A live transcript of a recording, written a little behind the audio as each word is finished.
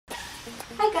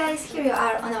Hi guys, here you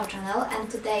are on our channel, and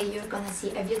today you're gonna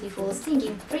see a beautiful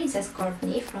singing Princess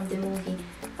Courtney from the movie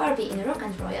Barbie in Rock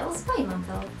and Royals by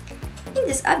Mattel. In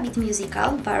this upbeat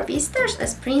musical, Barbie stars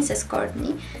as Princess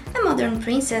Courtney, a modern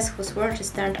princess whose world is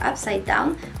turned upside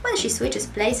down when she switches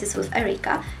places with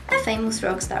Erica, a famous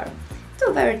rock star.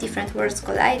 Two very different worlds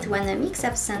collide when a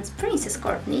mix-up sends Princess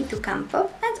Courtney to camp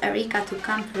pop and Erica to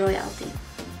camp royalty.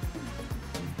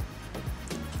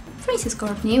 Princess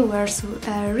Courtney wears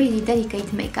a really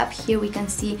delicate makeup. Here we can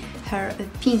see her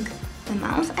pink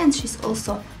mouth, and she's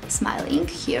also smiling.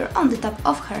 Here on the top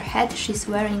of her head she's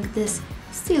wearing this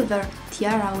silver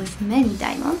tiara with many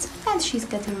diamonds, and she's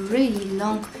got a really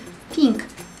long pink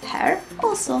hair,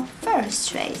 also very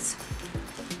straight.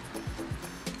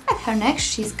 At her neck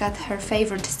she's got her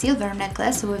favorite silver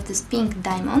necklace with this pink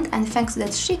diamond, and thanks to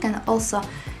that she can also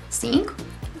sing.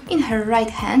 In her right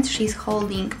hand she's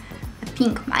holding a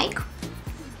pink mic,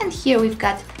 and here we've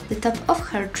got the top of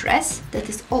her dress that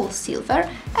is all silver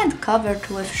and covered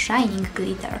with shining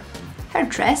glitter. Her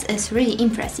dress is really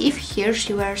impressive. Here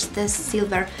she wears this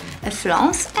silver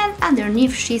flounce, and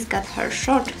underneath she's got her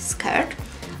short skirt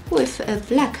with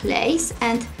black lace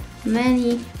and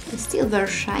many silver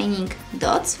shining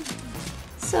dots,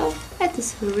 so that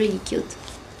is really cute.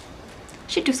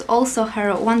 She chose also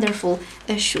her wonderful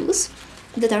shoes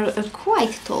that are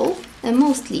quite tall,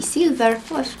 mostly silver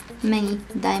with many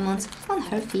diamonds on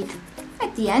her feet.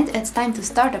 At the end it's time to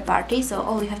start the party, so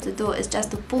all you have to do is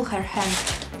just to pull her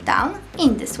hand down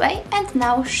in this way, and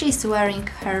now she's wearing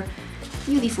her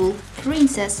beautiful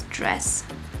princess dress.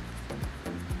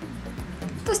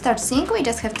 To start singing we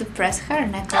just have to press her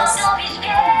necklace.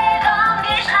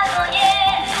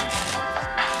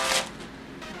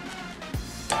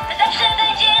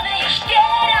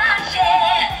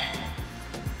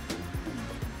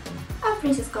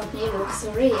 Princess Courtney looks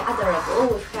really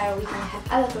adorable. With her we can have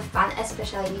a lot of fun,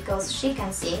 especially because she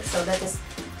can sing, so that is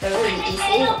really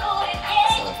easy.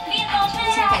 So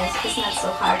sometimes it's not so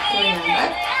hard to remember.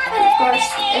 And of course,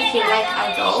 if you like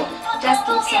our doll, just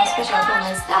leave some special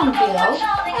comments down below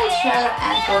and share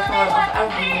and watch more of our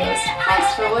videos.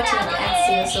 Thanks for watching and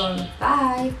see you soon.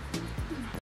 Bye!